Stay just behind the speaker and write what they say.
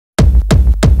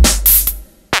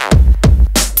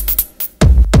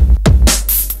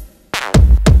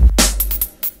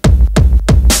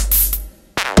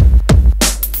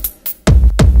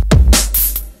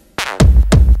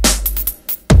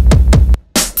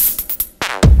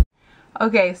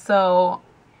Okay, so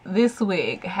this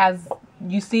wig has,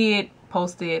 you see it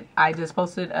posted. I just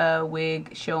posted a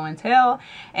wig show and tell,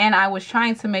 and I was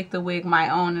trying to make the wig my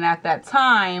own, and at that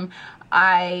time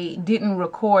I didn't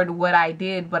record what I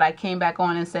did, but I came back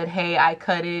on and said, hey, I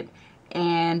cut it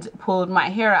and pulled my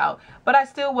hair out. But I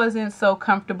still wasn't so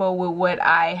comfortable with what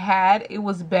I had. It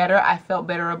was better. I felt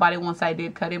better about it once I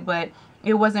did cut it, but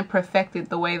it wasn't perfected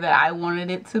the way that I wanted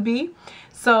it to be.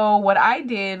 So what I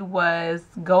did was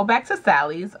go back to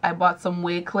Sally's. I bought some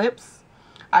wig clips.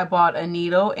 I bought a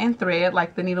needle and thread,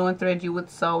 like the needle and thread you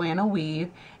would sew in a weave.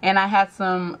 And I had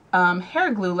some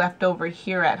hair glue left over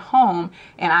here at home,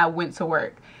 and I went to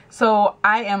work. So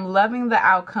I am loving the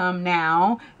outcome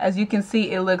now. As you can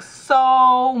see, it looks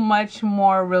so much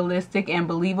more realistic and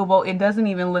believable. It doesn't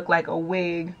even look like a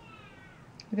wig.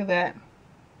 Look at that.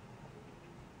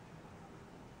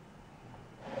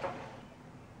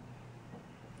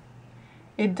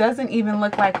 It doesn't even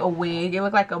look like a wig. It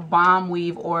looked like a bomb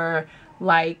weave, or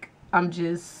like I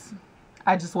just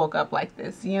woke up like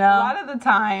this, you know? A lot of the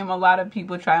time, a lot of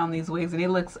people try on these wigs and it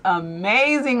looks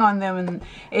amazing on them, and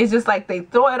it's just like they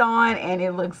throw it on and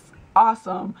it looks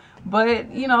awesome.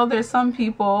 But, you know, there's some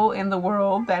people in the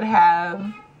world that have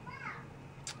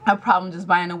a problem just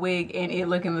buying a wig and it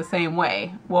looking the same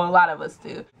way. Well, a lot of us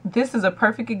do. This is a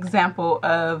perfect example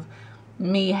of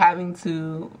me having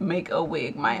to make a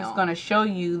wig my own. I'm just going to show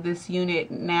you this unit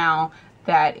now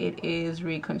that it is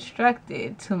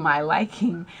reconstructed to my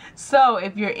liking. So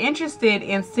if you're interested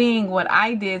in seeing what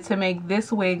I did to make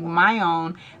this wig my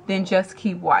own, then just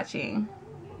keep watching.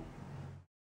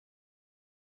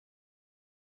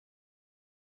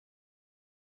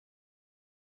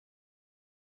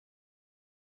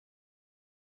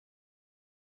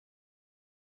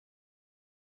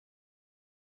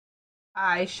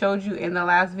 I showed you in the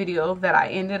last video that I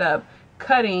ended up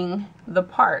cutting the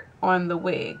part on the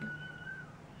wig.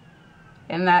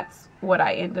 And that's what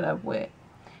I ended up with.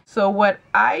 So what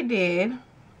I did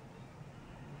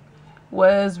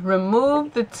was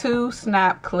remove the 2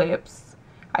 snap clips.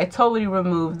 I totally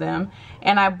removed them.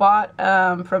 And I bought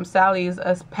from Sally's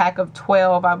a pack of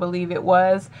 12, I believe it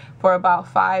was, for about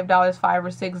 $5, $5 or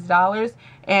 $6.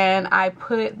 And I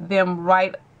put them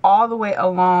right all the way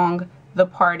along the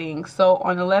parting. So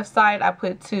on the left side, I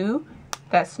put 2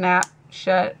 that snap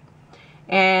shut.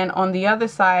 And on the other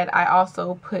side, I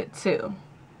also put 2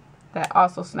 that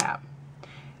also snap.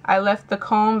 I left the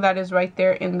comb that is right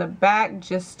there in the back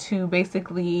just to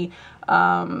basically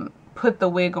put the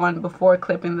wig on before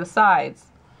clipping the sides.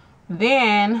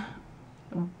 Then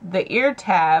the ear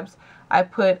tabs, I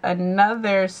put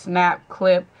another snap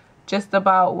clip just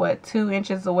about, what, 2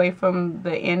 inches away from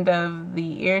the end of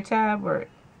the ear tab, or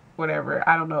whatever.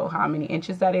 I don't know how many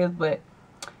inches that is, but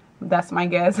that's my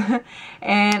guess.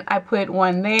 And I put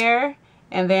one there,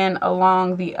 and then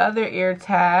along the other ear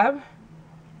tab,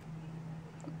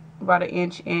 about 1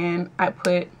 inch in, I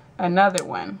put another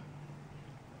one.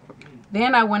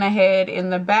 Then I went ahead in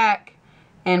the back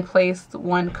and placed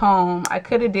 1 comb. I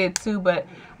could have did 2, but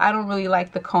I don't really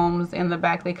like the combs in the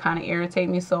back. They kind of irritate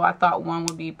me, so I thought 1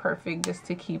 would be perfect just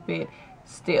to keep it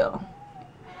still.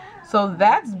 So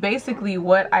that's basically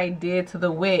what I did to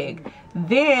the wig.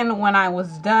 Then when I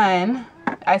was done,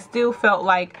 I still felt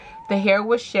like the hair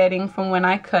was shedding from when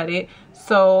I cut it,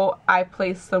 so I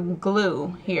placed some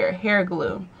glue here, hair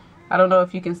glue. I don't know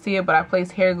if you can see it, but I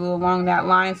placed hair glue along that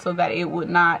line so that it would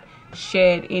not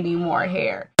shed any more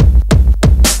hair.